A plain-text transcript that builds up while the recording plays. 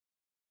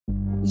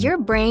Your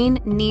brain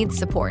needs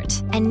support,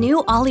 and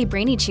new Ollie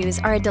Brainy Chews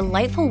are a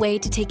delightful way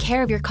to take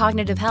care of your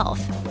cognitive health.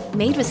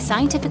 Made with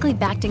scientifically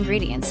backed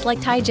ingredients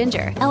like Thai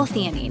ginger,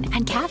 L-theanine,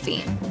 and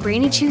caffeine,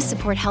 Brainy Chews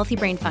support healthy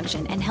brain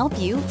function and help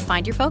you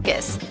find your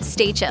focus,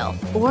 stay chill,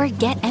 or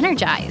get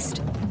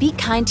energized. Be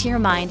kind to your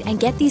mind and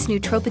get these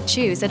nootropic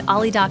chews at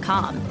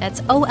ollie.com.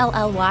 That's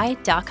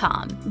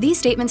OLLY.com. These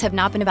statements have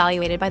not been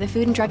evaluated by the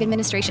Food and Drug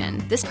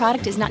Administration. This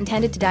product is not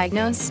intended to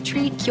diagnose,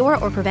 treat, cure,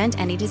 or prevent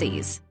any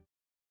disease.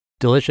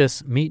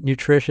 Delicious, meat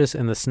nutritious,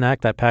 and the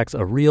snack that packs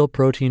a real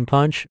protein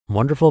punch,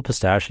 Wonderful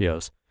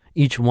Pistachios.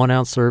 Each 1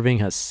 ounce serving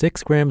has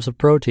 6 grams of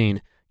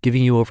protein,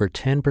 giving you over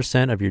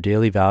 10% of your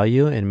daily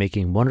value and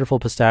making Wonderful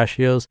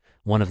Pistachios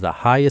one of the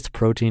highest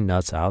protein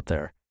nuts out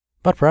there.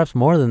 But perhaps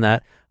more than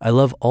that, I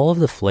love all of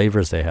the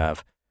flavors they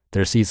have.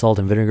 Their sea salt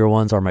and vinegar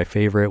ones are my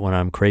favorite when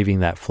I'm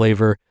craving that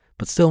flavor,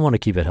 but still want to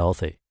keep it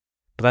healthy.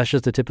 But that's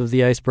just the tip of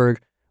the iceberg.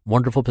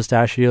 Wonderful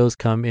Pistachios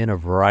come in a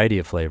variety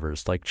of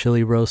flavors like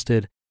chili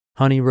roasted,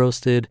 honey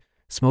roasted,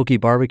 smoky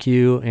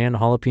barbecue, and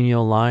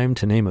jalapeno lime,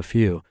 to name a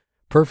few.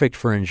 Perfect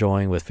for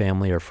enjoying with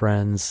family or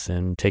friends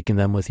and taking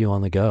them with you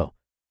on the go.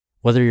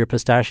 Whether you're a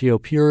pistachio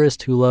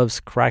purist who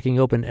loves cracking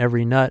open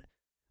every nut,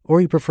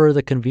 or you prefer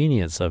the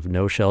convenience of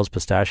no-shells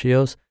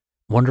pistachios,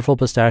 Wonderful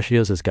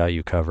Pistachios has got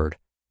you covered.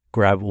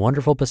 Grab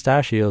Wonderful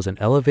Pistachios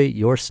and elevate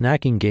your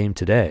snacking game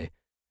today.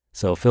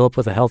 So fill up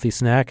with a healthy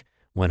snack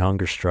when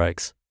hunger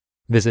strikes.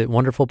 Visit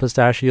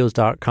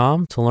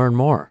wonderfulpistachios.com to learn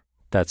more.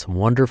 That's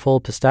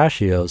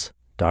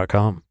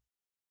wonderfulpistachios.com.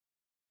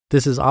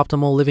 This is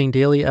Optimal Living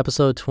Daily,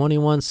 episode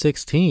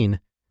 2116,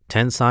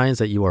 10 Signs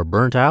That You Are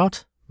Burnt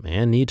Out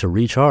and Need to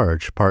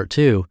Recharge, Part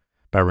 2,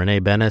 by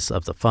Renee Bennis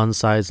of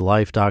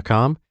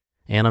thefunsizelife.com.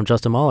 And I'm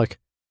Justin Malik.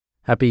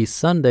 Happy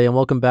Sunday and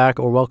welcome back,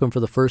 or welcome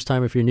for the first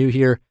time if you're new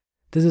here.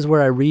 This is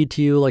where I read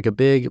to you like a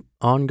big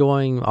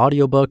ongoing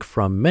audiobook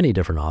from many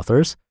different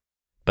authors.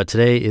 But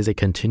today is a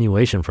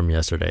continuation from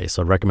yesterday,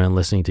 so I'd recommend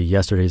listening to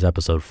yesterday's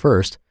episode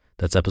first.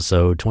 That's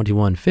episode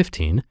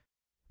 2115.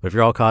 But if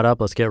you're all caught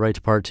up, let's get right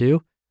to part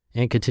 2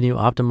 and continue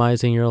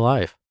optimizing your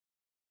life.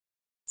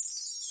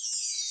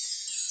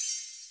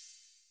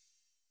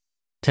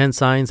 10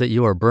 Signs That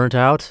You Are Burnt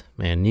Out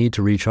and Need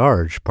to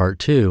Recharge, Part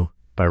 2,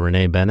 by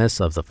Renee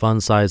Bennis of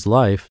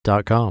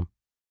thefunsizelife.com.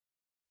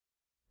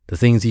 The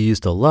things you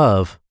used to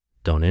love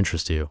don't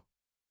interest you.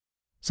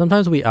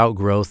 Sometimes we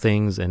outgrow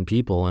things and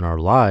people in our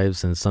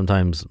lives, and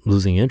sometimes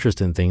losing interest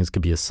in things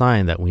could be a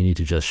sign that we need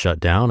to just shut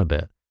down a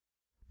bit.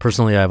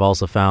 Personally, I've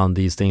also found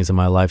these things in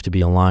my life to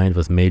be aligned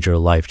with major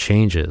life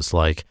changes,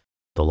 like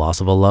the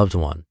loss of a loved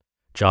one,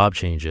 job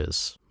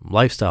changes,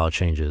 lifestyle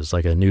changes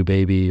like a new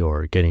baby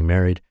or getting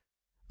married,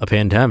 a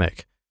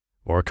pandemic,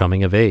 or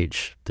coming of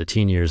age. The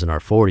teen years in our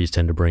 40s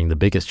tend to bring the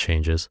biggest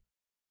changes.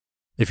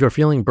 If you're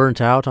feeling burnt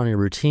out on your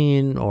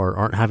routine or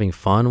aren't having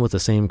fun with the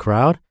same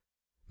crowd,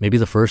 maybe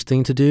the first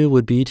thing to do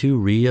would be to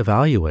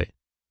reevaluate.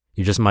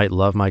 You just might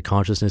love my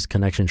consciousness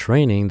connection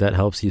training that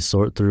helps you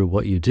sort through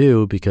what you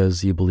do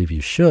because you believe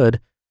you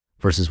should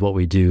versus what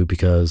we do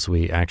because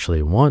we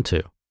actually want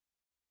to.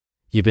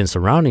 You've been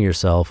surrounding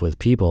yourself with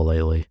people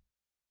lately.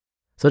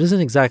 So it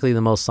isn't exactly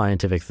the most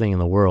scientific thing in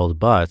the world,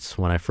 but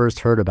when I first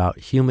heard about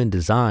human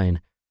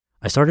design,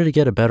 I started to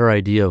get a better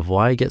idea of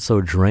why I get so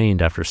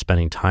drained after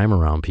spending time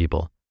around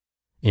people.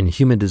 In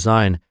human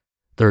design,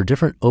 there are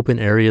different open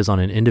areas on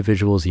an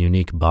individual's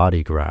unique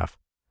body graph.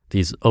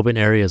 These open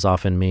areas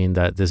often mean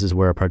that this is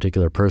where a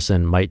particular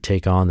person might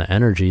take on the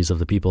energies of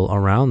the people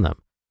around them.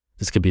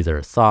 This could be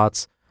their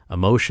thoughts,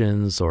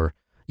 emotions, or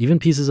even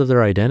pieces of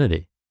their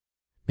identity.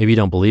 Maybe you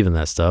don't believe in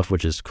that stuff,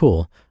 which is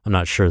cool. I'm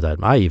not sure that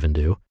I even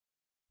do.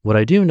 What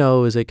I do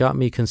know is it got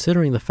me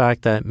considering the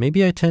fact that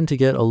maybe I tend to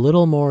get a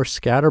little more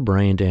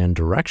scatterbrained and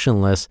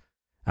directionless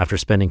after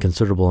spending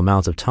considerable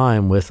amounts of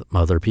time with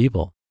other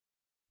people.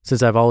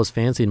 Since I've always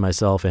fancied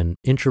myself an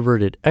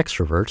introverted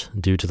extrovert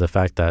due to the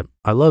fact that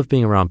I love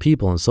being around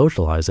people and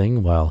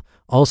socializing while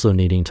also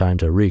needing time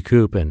to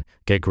recoup and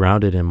get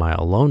grounded in my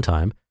alone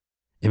time,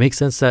 it makes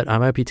sense that I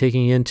might be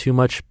taking in too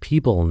much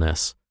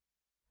people-ness.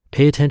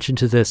 Pay attention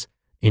to this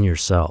in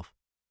yourself.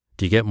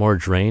 Do you get more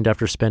drained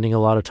after spending a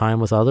lot of time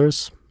with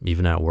others,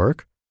 even at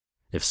work?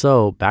 If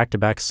so,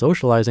 back-to-back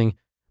socializing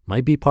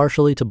might be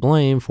partially to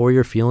blame for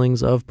your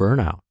feelings of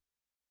burnout.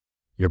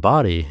 Your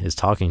body is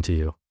talking to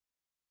you.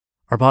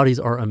 Our bodies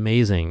are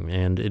amazing,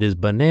 and it is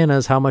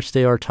bananas how much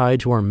they are tied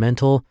to our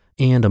mental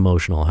and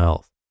emotional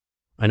health.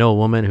 I know a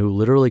woman who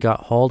literally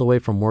got hauled away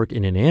from work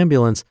in an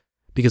ambulance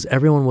because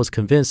everyone was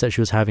convinced that she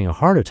was having a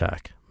heart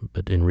attack,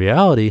 but in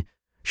reality,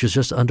 she was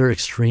just under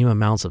extreme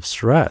amounts of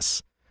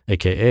stress,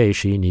 aka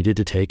she needed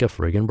to take a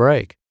friggin'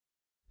 break.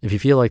 If you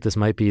feel like this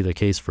might be the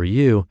case for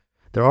you,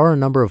 there are a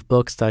number of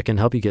books that can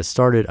help you get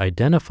started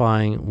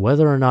identifying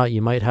whether or not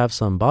you might have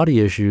some body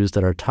issues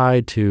that are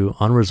tied to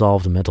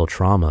unresolved mental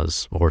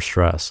traumas or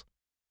stress.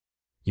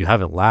 You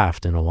haven't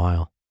laughed in a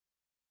while.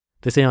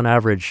 They say on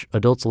average,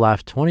 adults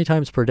laugh 20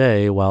 times per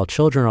day while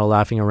children are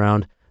laughing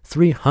around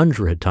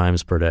 300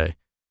 times per day.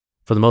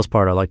 For the most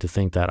part, I like to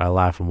think that I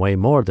laugh way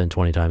more than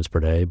 20 times per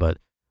day, but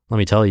let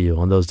me tell you,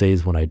 on those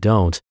days when I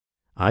don't,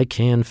 I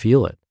can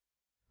feel it.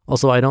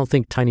 Also, I don't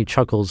think tiny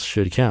chuckles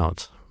should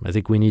count. I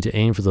think we need to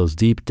aim for those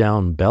deep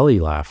down belly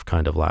laugh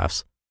kind of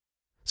laughs.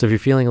 So if you're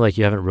feeling like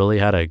you haven't really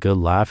had a good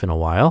laugh in a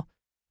while,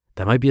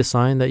 that might be a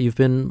sign that you've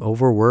been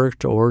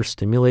overworked or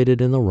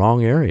stimulated in the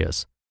wrong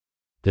areas.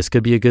 This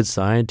could be a good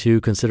sign to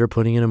consider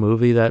putting in a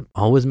movie that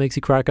always makes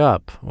you crack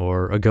up,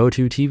 or a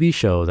go-to TV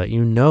show that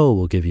you know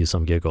will give you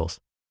some giggles.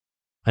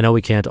 I know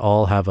we can't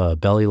all have a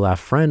belly laugh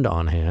friend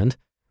on hand,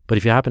 but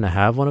if you happen to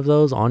have one of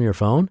those on your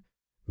phone,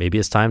 maybe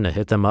it's time to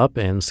hit them up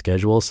and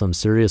schedule some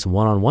serious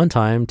one-on-one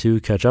time to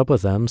catch up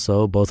with them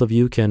so both of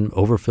you can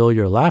overfill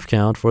your laugh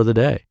count for the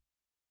day.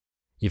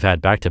 You've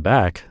had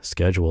back-to-back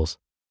schedules.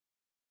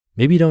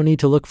 Maybe you don't need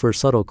to look for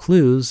subtle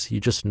clues, you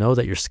just know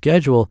that your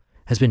schedule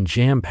has been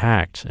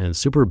jam-packed and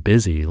super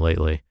busy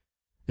lately.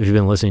 If you've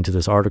been listening to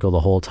this article the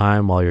whole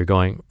time while you're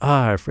going,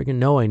 I freaking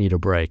know I need a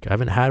break. I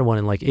haven't had one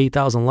in like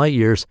 8,000 light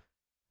years.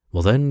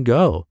 Well, then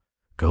go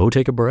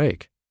take a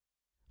break.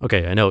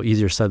 Okay, I know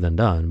easier said than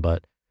done,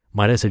 but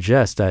might I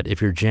suggest that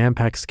if your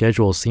jam-packed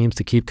schedule seems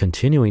to keep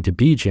continuing to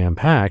be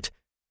jam-packed,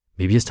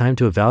 maybe it's time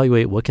to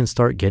evaluate what can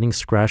start getting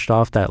scratched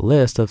off that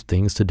list of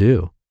things to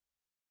do.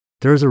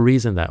 There is a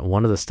reason that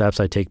one of the steps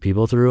I take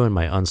people through in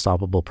my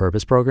Unstoppable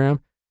Purpose program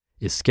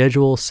is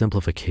schedule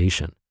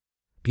simplification,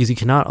 because you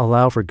cannot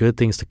allow for good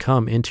things to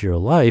come into your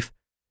life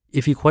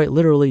if you quite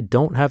literally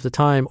don't have the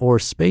time or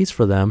space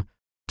for them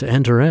to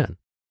enter in.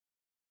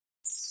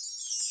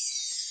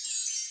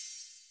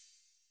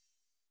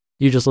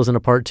 You just listened to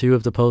part 2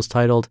 of the post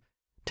titled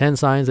 10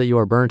 Signs That You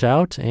Are Burnt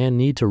Out and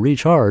Need to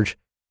Recharge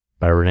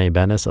by Renee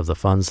Bennis of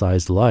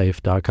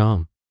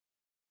thefunsizedlife.com.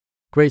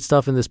 Great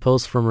stuff in this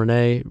post from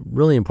Renee.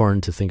 Really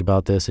important to think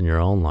about this in your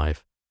own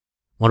life.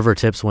 One of her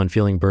tips when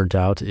feeling burnt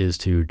out is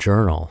to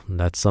journal.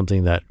 That's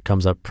something that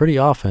comes up pretty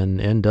often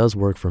and does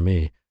work for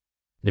me.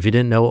 If you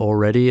didn't know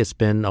already, it's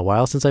been a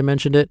while since I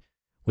mentioned it.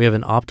 We have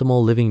an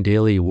Optimal Living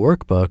Daily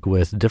workbook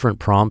with different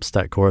prompts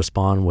that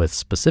correspond with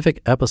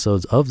specific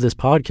episodes of this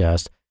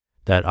podcast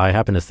that I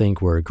happen to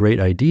think were great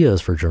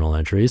ideas for journal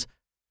entries.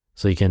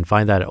 So you can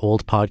find that at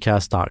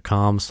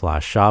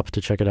oldpodcast.com/shop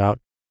to check it out.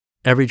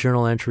 Every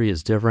journal entry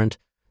is different.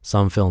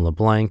 Some fill in the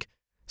blank,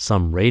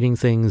 some rating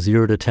things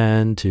 0 to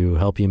 10 to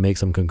help you make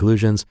some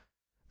conclusions,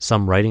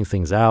 some writing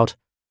things out.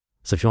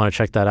 So if you want to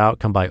check that out,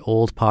 come by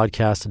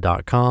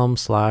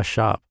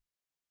oldpodcast.com/shop.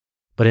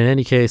 But in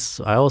any case,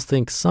 I always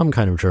think some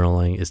kind of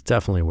journaling is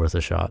definitely worth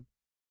a shot.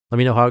 Let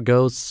me know how it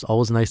goes. It's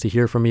always nice to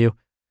hear from you.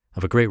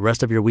 Have a great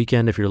rest of your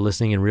weekend if you're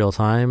listening in real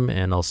time,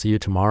 and I'll see you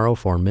tomorrow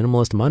for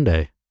Minimalist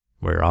Monday,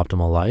 where your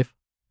optimal life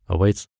awaits.